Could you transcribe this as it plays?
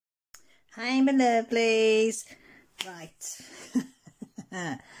Hi my lovelies. Right.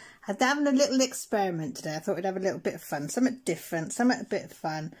 I'm having a little experiment today. I thought we'd have a little bit of fun. Something different, something a bit of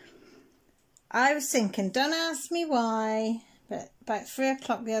fun. I was thinking, don't ask me why, but about 3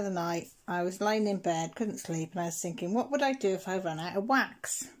 o'clock the other night, I was lying in bed, couldn't sleep, and I was thinking, what would I do if I ran out of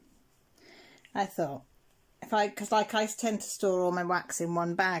wax? I thought, because like I tend to store all my wax in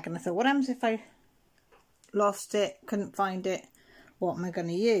one bag, and I thought, what happens if I lost it, couldn't find it? What am I going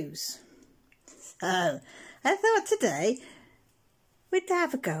to use? So I thought today we'd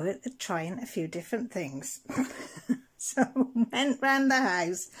have a go at trying a few different things. So went round the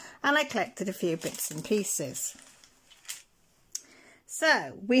house and I collected a few bits and pieces.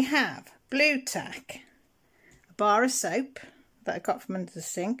 So we have Blu Tack, a bar of soap that I got from under the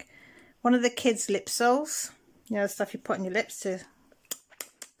sink, one of the kids' lip soles, you know, the stuff you put on your lips so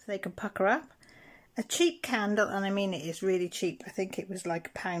they can pucker up, a cheap candle, and I mean it is really cheap, I think it was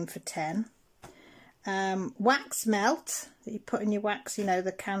like £1 for 10. Wax melt that you put in your wax, you know,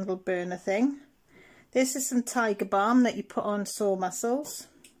 the candle burner thing. This is some Tiger Balm that you put on sore muscles,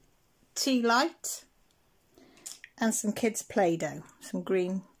 tea light, and some kids Play-Doh, some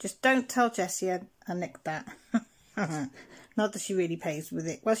green. Just don't tell Jessie I nicked that. Not that she really plays with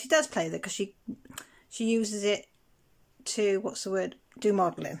it. Well, she does play with it because she uses it to, what's the word, do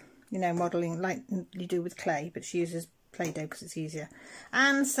modelling. You know, modelling like you do with clay, but she uses Play-Doh because it's easier.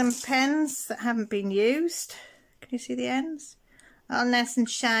 And some pens that haven't been used. Can you see the ends? Oh, nice and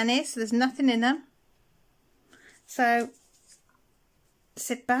shiny, so there's nothing in them. So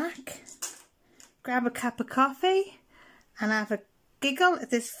sit back, grab a cup of coffee and have a giggle at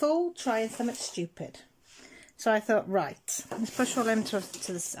this fool trying something stupid. So I thought, right, let's push all them to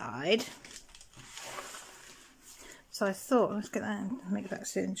the side. So I thought, let's get that and make that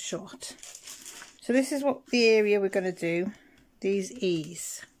soon short. So this is what the area we're going to do, these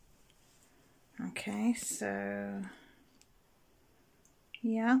E's. Okay, so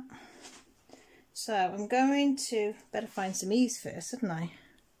yeah. So I'm going to, better find some E's first, hadn't I?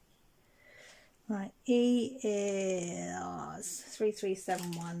 Right, E is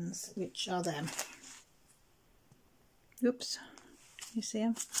 3371s, which are them. Oops, you see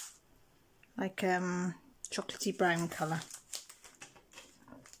them? Like chocolatey brown colour.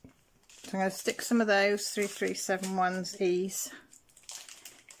 So I'm going to stick some of those 3371s E's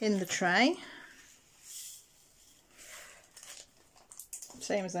in the tray.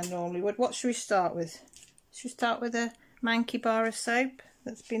 Same as I normally would. What should we start with? Should we start with a manky bar of soap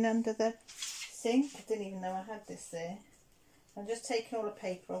that's been under the sink? I didn't even know I had this there. I'm just taking all the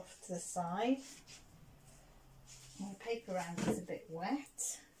paper off to the side. And the paper around is a bit wet,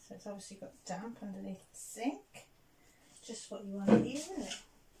 so it's obviously got damp underneath the sink. Just what you want to hear, isn't it?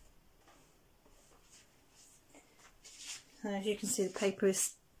 And as you can see, the paper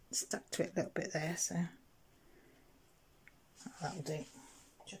is stuck to it a little bit there, so that'll do.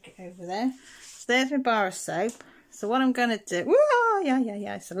 Chuck it over there. So there's my bar of soap. So what I'm going to do, whoa,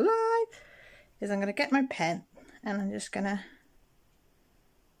 yeah, it's alive, is I'm going to get my pen and I'm just going to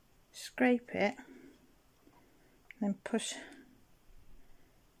scrape it and then push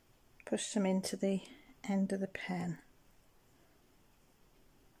some into the end of the pen.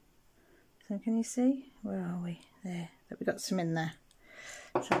 So can you see? Where are we? There. That we got some in there.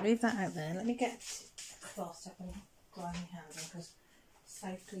 So I'll leave that out there. Let me get a cloth up and dry my hands on, because so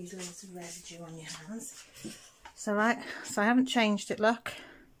please loads of residue on your hands. So right, so I haven't changed it, look.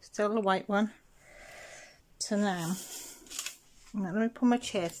 Still the white one. So now let me pull my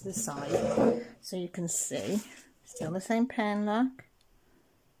chair to the side so you can see. Still the same pen, look.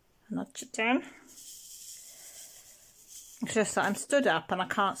 Notch it down. It's just that I'm stood up and I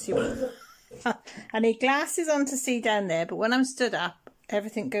can't see what I need glasses on to see down there, but when I'm stood up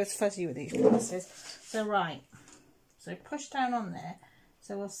everything goes fuzzy with these glasses. So right, so push down on there.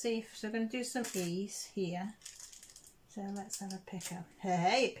 So we'll see if, so we're going to do some E's here. So let's have a pick up.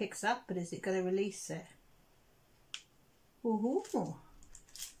 Hey, it picks up, but is it going to release it? Ooh,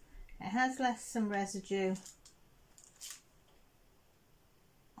 it has left some residue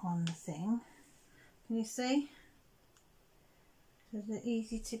on the thing. Can you see? So is it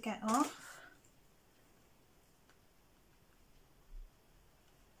easy to get off?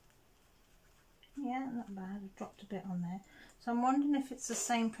 Yeah, not bad. I've dropped a bit on there. So I'm wondering if it's the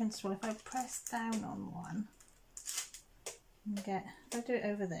same principle. If I press down on one and get, if I do it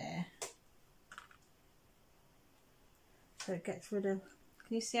over there, so it gets rid of,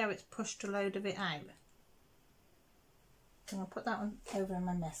 can you see how it's pushed a load of it out? So I'll put that one over in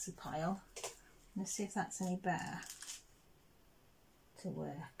my messy pile. Let's see if that's any better to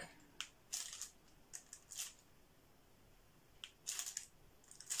work.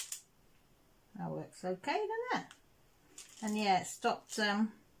 that works okay, doesn't it? And yeah, it stopped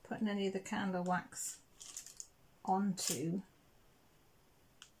putting any of the candle wax onto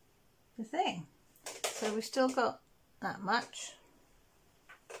the thing. So we've still got that much.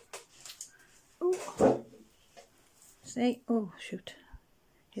 Ooh. See? Oh shoot,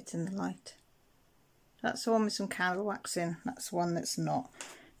 hitting the light. That's the one with some candle wax in. That's the one that's not.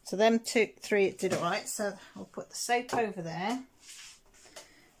 So them three it did alright. So I'll put the soap over there.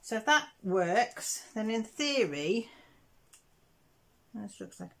 So if that works, then in theory, this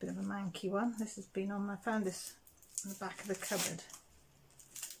looks like a bit of a manky one. This has been on, I found this in the back of the cupboard.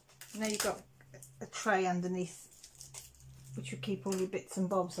 You know, you've got a tray underneath which you keep all your bits and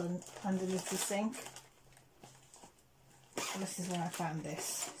bobs on underneath the sink. And this is where I found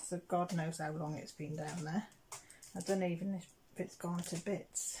this. So God knows how long it's been down there. I don't know even if it's gone to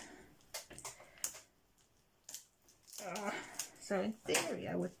bits. So in theory,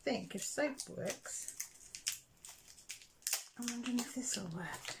 I would think if soap works, I'm wondering if this will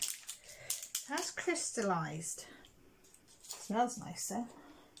work. It has crystallised. Smells nice though.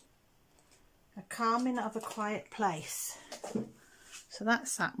 A calming of a quiet place. So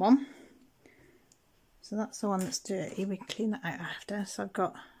that's that one. So that's the one that's dirty. We can clean that out after. So I've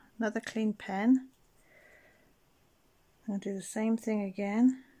got another clean pen. I'm going to do the same thing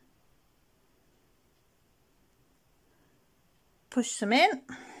again. Push some in.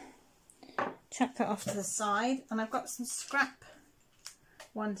 Chuck that off to the side. And I've got some scrap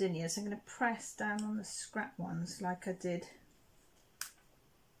ones in here. So I'm going to press down on the scrap ones like I did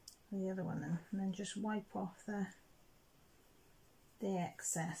the other one then, and then just wipe off the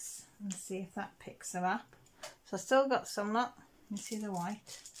excess and see if that picks them up. So I still got some, look, you see the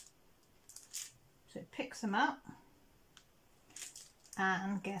white, so it picks them up,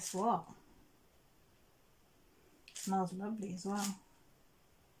 and guess what, it smells lovely as well.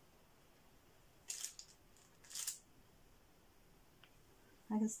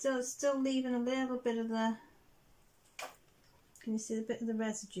 I can still leaving a little bit of the, can you see the bit of the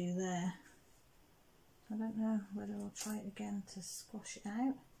residue there? I don't know whether I'll try it again to squash it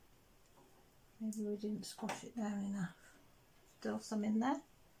out. Maybe we didn't squash it down enough. Still some in there.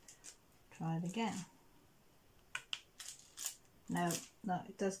 Try it again. No,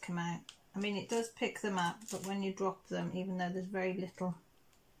 it does come out. I mean, it does pick them up, but when you drop them, even though there's very little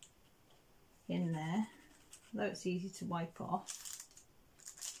in there, although it's easy to wipe off,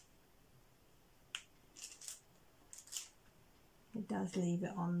 it does leave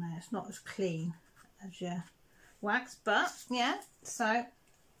it on there. It's not as clean as your wax, but yeah, so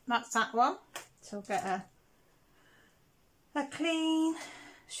that's that one. So we'll get a clean,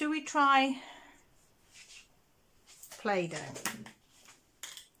 should we try Play-Doh?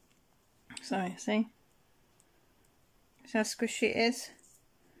 So see how squishy it is.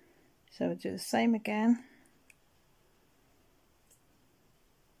 So we'll do the same again.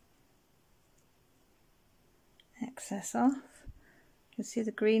 Excess off. You can see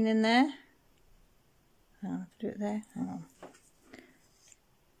the green in there. I'll have to do it there. Hang on.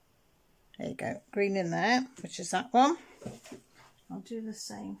 There you go. Green in there, which is that one. I'll do the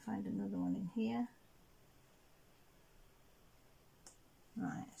same. Find another one in here.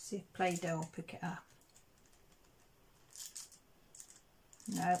 Right. See if Play-Doh will pick it up.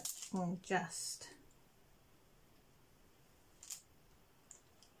 No. We'll just.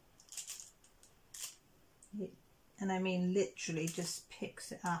 And I mean literally just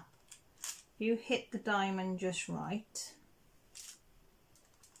picks it up. You hit the diamond just right.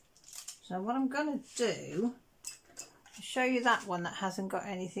 So what I'm going to do is show you that one that hasn't got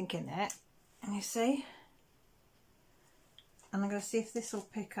anything in it. And you see? And I'm going to see if this will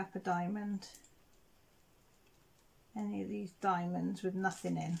pick up a diamond. Any of these diamonds with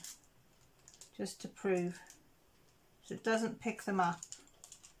nothing in. Just to prove. So it doesn't pick them up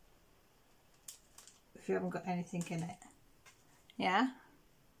if you haven't got anything in it. Yeah?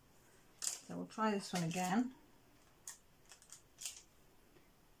 So we'll try this one again.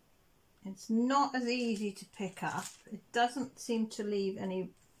 It's not as easy to pick up. It doesn't seem to leave any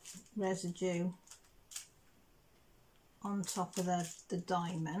residue on top of the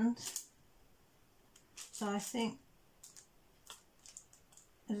diamond. So I think,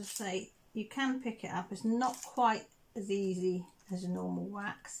 as I say, you can pick it up. It's not quite as easy as a normal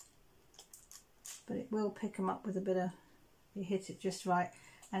wax, but it will pick them up with a bit of, you hit it just right,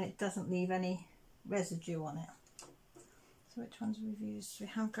 and it doesn't leave any residue on it. So which ones we've used? We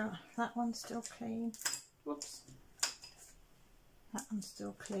have got that one still clean. Whoops. That one's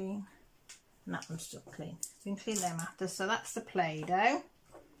still clean. And that one's still clean. We can clean them after. So that's the Play-Doh.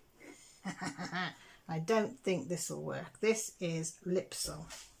 I don't think this will work. This is Lipsil.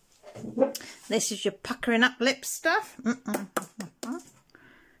 This is your puckering up lip stuff.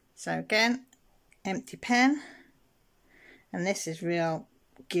 So again, empty pen, and this is real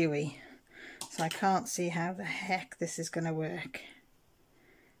gooey, so I can't see how the heck this is going to work.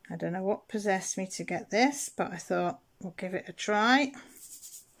 I don't know what possessed me to get this, but I thought we'll give it a try.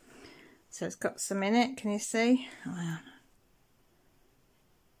 So it's got some in it, can you see?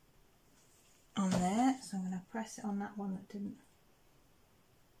 On there, so I'm going to press it on that one that didn't.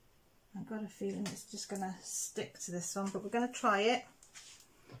 I've got a feeling it's just going to stick to this one, but we're going to try it.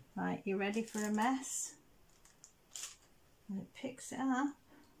 Right, you ready for a mess? And it picks it up,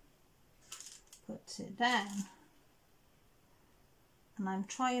 puts it down, and I'm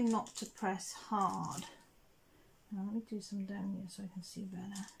trying not to press hard. Now let me do some down here so I can see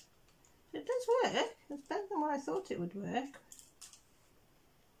better. It does work. It's better than what I thought it would work.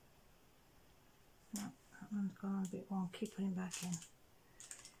 No, that one's gone on a bit wonky, putting back in.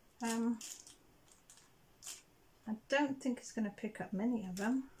 I don't think it's going to pick up many of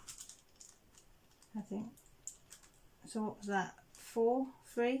them. I think. So what was that? 4,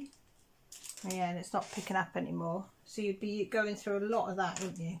 3? Yeah, and it's not picking up anymore. So you'd be going through a lot of that,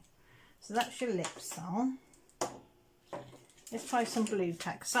 wouldn't you? So that's your lips on. Let's try some blue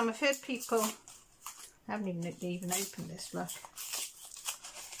tack. Some I've heard people, I haven't even opened this, look.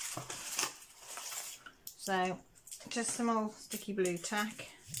 So just some old sticky blue tack.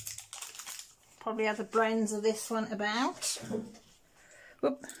 Probably other brands of this one about.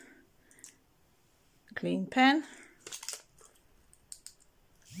 Whoop. Clean pen.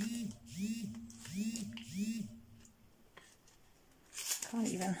 Can't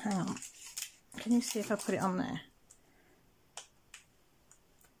even, hang on. Can you see if I put it on there?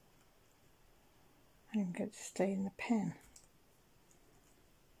 I didn't get to stay in the pen.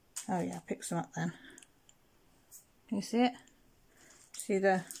 Oh yeah, pick some up then. Can you see it? See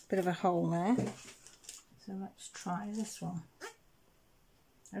the bit of a hole there? So let's try this one.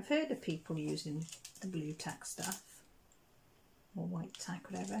 I've heard of people using the blue tack stuff. Or white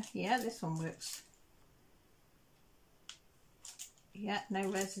tack, whatever. Yeah, this one works. Yeah, no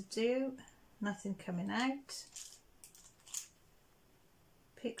residue. Nothing coming out.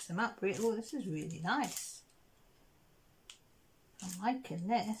 Picks them up. Oh, this is really nice. I'm liking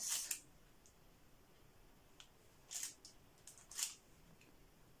this.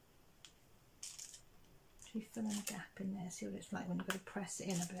 Actually filling a gap in there. See what it's like when you've got to press it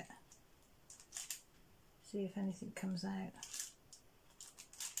in a bit. See if anything comes out.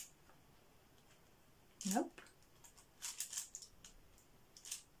 Nope.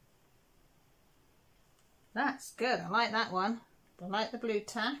 That's good. I like that one. I like the blue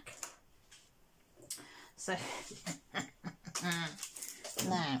tack. So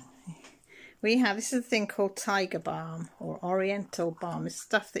now we have, this is a thing called Tiger Balm or Oriental Balm. It's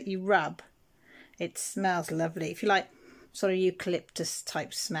stuff that you rub. It smells lovely. If you like sort of eucalyptus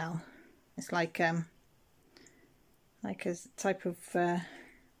type smell, it's like a type of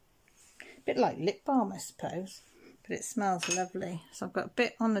bit like lip balm, I suppose, but it smells lovely. So I've got a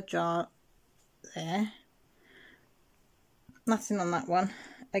bit on the jar there. Nothing on that one.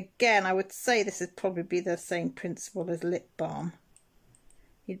 Again, I would say this would probably be the same principle as lip balm.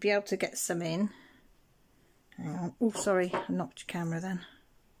 You'd be able to get some in. Hang on. Oh, sorry, I knocked your camera then.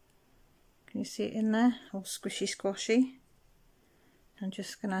 Can you see it in there? All squishy squashy. I'm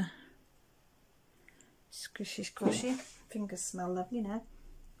just gonna squishy squashy. Fingers smell lovely now.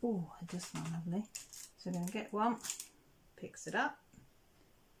 Oh, it does smell lovely. So I'm gonna get one, picks it up.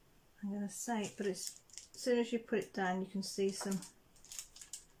 I'm gonna say, but it's, as soon as you put it down, you can see some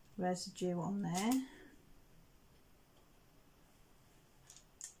residue on there.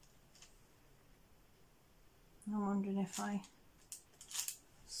 I'm wondering if I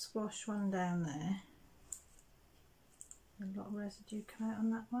squash one down there, a lot of residue come out on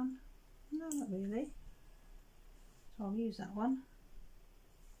that one. No, not really. So I'll use that one.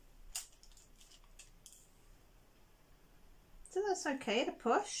 So that's okay to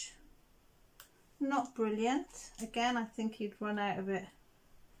push. Not brilliant. Again, I think you'd run out of it.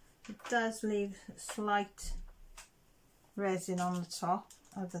 It does leave slight resin on the top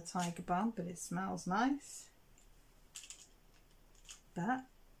of the Tiger Balm, but it smells nice. But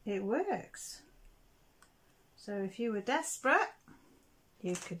it works. So if you were desperate,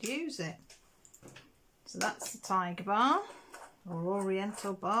 you could use it. So that's the Tiger Balm, or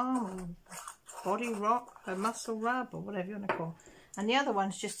Oriental Balm, or Body Rock, or Muscle Rub, or whatever you want to call it. And the other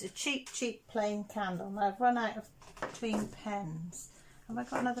one's just a cheap plain candle. Now I've run out of clean pens. Have I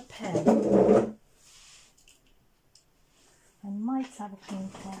got another pen? I might have a clean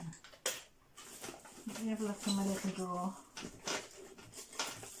pen. Let me have a look in my little drawer.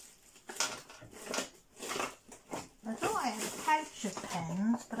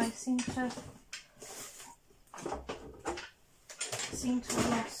 seem to have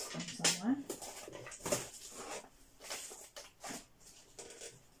lost them somewhere.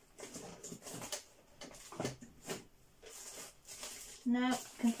 No,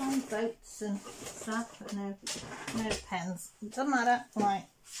 can find boats and stuff, but no pens. It doesn't matter. Right,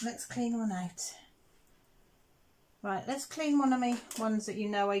 let's clean one out. Right, let's clean one of my ones that you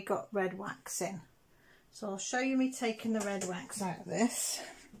know I got red wax in. So I'll show you me taking the red wax out of this.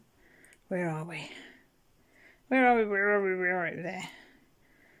 Where are we? Where are we? Where are we? Where are we? There.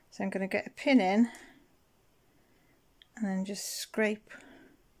 So I'm going to get a pin in and then just scrape.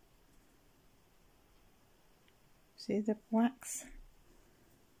 See the wax?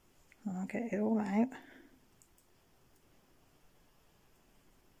 I'll get it all out.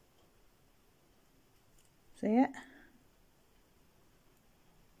 See it?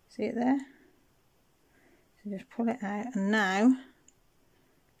 See it there? So just pull it out, and now,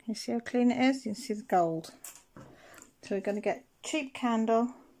 can you see how clean it is? You can see the gold. So we're going to get cheap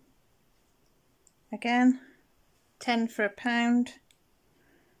candle. Again, 10 for £1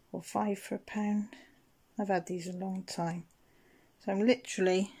 or 5 for £1. I've had these a long time. So I'm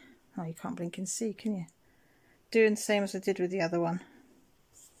literally, oh, you can't blink and see, can you? Doing the same as I did with the other one.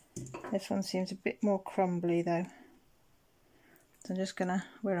 This one seems a bit more crumbly though. So I'm just gonna,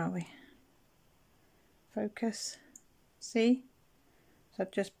 where are we? Focus. See? So I'm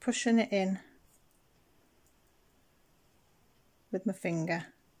just pushing it in with my finger.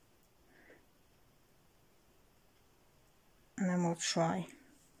 And then we'll try.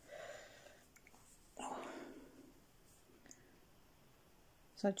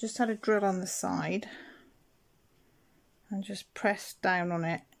 So I just had a drill on the side and just pressed down on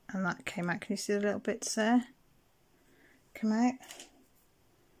it, and that came out. Can you see the little bits there? Come out.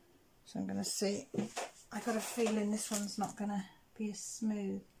 So I'm going to see. I got a feeling this one's not going to be as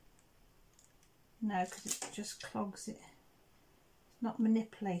smooth. No, because it just clogs it. It's not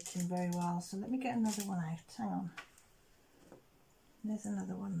manipulating very well. So let me get another one out. Hang on. There's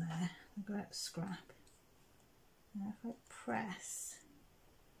another one there. I'll go out a scrap. Now if I press,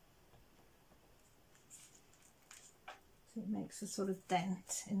 so it makes a sort of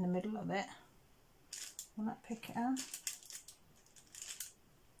dent in the middle of it. Will that pick it up?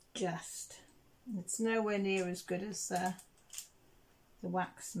 Just. It's nowhere near as good as the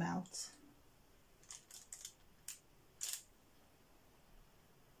wax melt.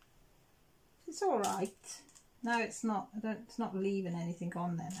 It's all right. No, it's not. It's not leaving anything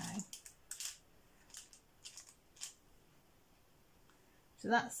on there now. So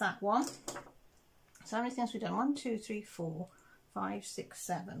that's that one. So how many things we've done? 1, 2, 3, 4, 5, 6,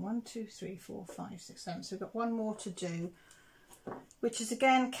 7. 1, 2, 3, 4, 5, 6, 7. So we've got one more to do, which is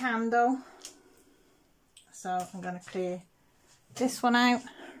again candle. So I'm going to clear this one out.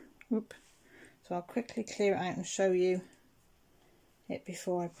 Oop. So I'll quickly clear it out and show you it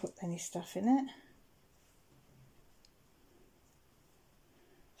before I put any stuff in it.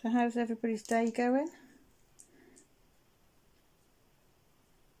 So how's everybody's day going?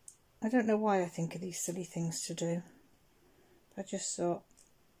 I don't know why I think of these silly things to do. I just thought,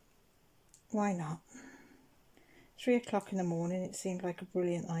 why not? 3 o'clock in the morning, it seemed like a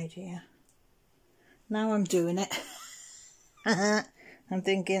brilliant idea. Now I'm doing it. I'm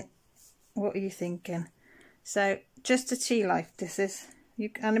thinking, what are you thinking? So just a tea light, this is.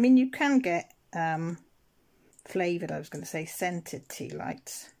 And I mean, you can get flavoured, I was going to say scented tea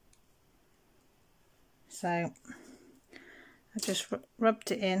lights. So I just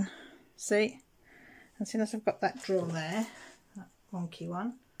rubbed it in, see, and as soon as I've got that drill there, that wonky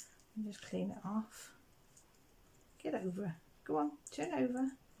one, I'll just clean it off. Get over, go on, turn over.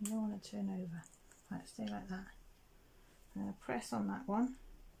 You don't want to turn over. Right, stay like that. I'm going to press on that one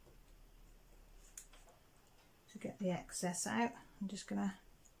to get the excess out. I'm just going to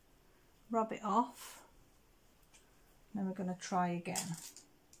rub it off, and then we're going to try again.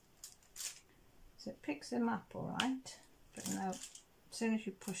 So it picks them up all right, but no, as soon as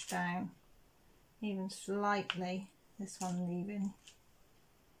you push down, even slightly, this one leaving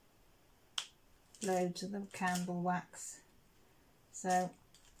loads of the candle wax. So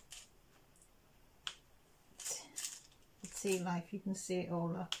the tea life, you can see it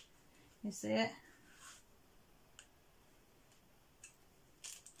all up. You see it?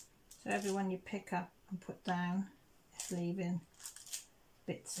 So every one you pick up and put down, it's leaving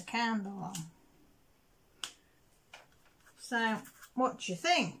bits of candle on. So what do you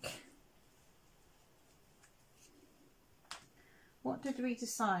think? What did we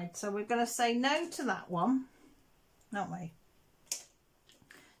decide? So we're going to say no to that one, aren't we?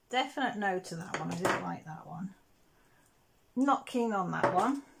 Definite no to that one. I didn't like that one. Not keen on that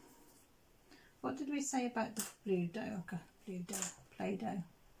one. What did we say about the blue dough? Okay, blue dough, Play-Doh.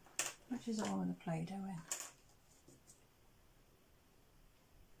 Which is the one with the Play-Doh in?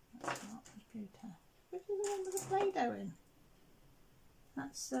 That's not the blue dough. Which is the one with the Play-Doh in?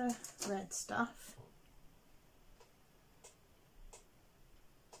 That's the red stuff.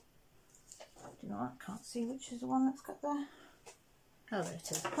 Do you know what? I can't see which is the one that's got there. Oh, there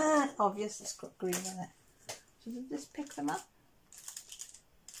it is. Obvious, it's got green in it. So did this pick them up?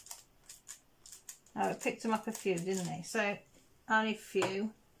 Oh, it picked them up a few, didn't it? So only a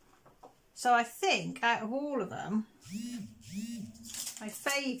few. So I think out of all of them, my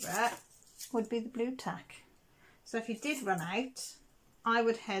favourite would be the blue tack. So if you did run out, I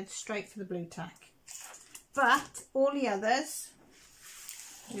would head straight for the blue tack. But all the others,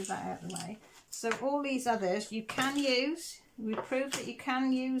 move that out of the way. So all these others you can use. We proved that you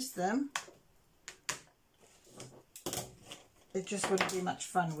can use them. It just wouldn't be much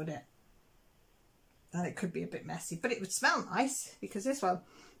fun, would it? And it could be a bit messy, but it would smell nice because this one,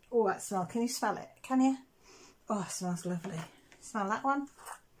 oh, that smell, can you smell it? Can you? Oh, it smells lovely. Smell that one?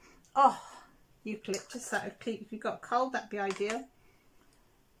 Oh, eucalyptus, that would keep, if you've got a cold, that'd be ideal.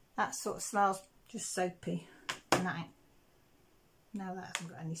 That sort of smells just soapy. Now that hasn't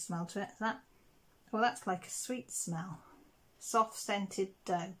got any smell to it, is that? Well, that's like a sweet smell. Soft scented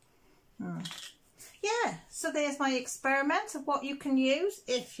dough. Yeah, so there's my experiment of what you can use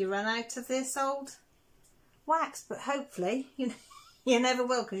if you run out of this old wax, but hopefully you never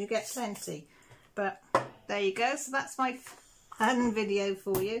will because you get plenty. But there you go, so that's my fun video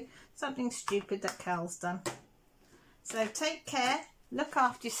for you, something stupid that Cal's done. So take care, look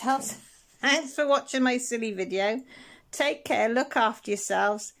after yourselves. Thanks for watching my silly video. Take care, look after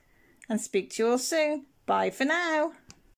yourselves, and speak to you all soon. Bye for now.